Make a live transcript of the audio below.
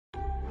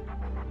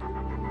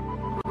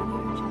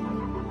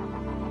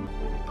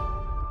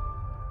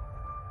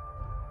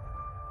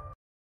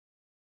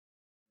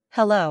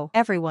Hello,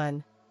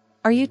 everyone.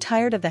 Are you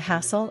tired of the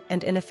hassle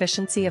and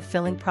inefficiency of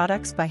filling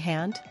products by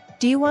hand?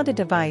 Do you want a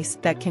device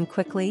that can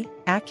quickly,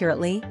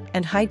 accurately,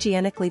 and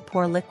hygienically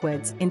pour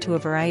liquids into a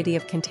variety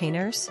of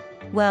containers?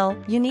 Well,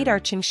 you need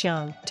our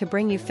Chingxiang to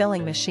bring you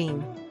filling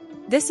machine.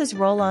 This is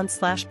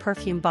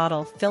roll-on/perfume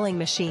bottle filling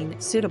machine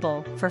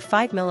suitable for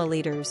 5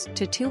 ml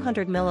to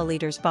 200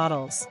 ml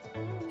bottles.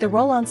 The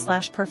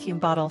roll-on/perfume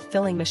bottle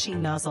filling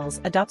machine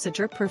nozzles adopts a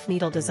drip-proof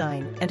needle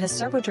design and has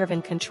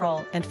servo-driven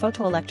control and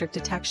photoelectric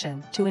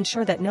detection to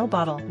ensure that no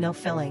bottle, no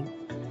filling.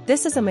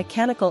 This is a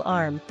mechanical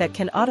arm that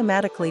can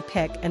automatically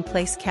pick and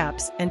place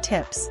caps and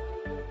tips.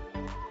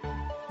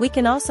 We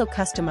can also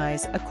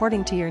customize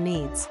according to your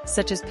needs,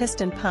 such as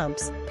piston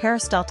pumps,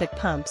 peristaltic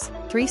pumps,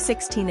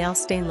 316L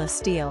stainless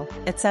steel,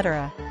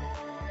 etc.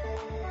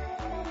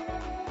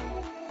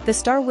 The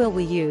star wheel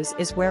we use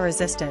is wear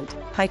resistant,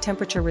 high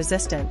temperature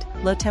resistant,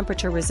 low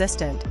temperature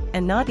resistant,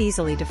 and not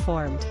easily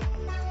deformed.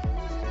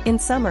 In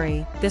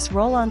summary, this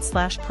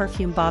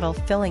roll-on/perfume bottle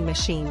filling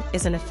machine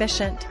is an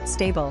efficient,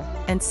 stable,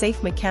 and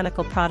safe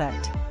mechanical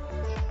product.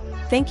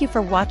 Thank you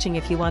for watching.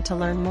 If you want to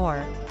learn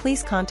more,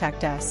 please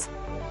contact us.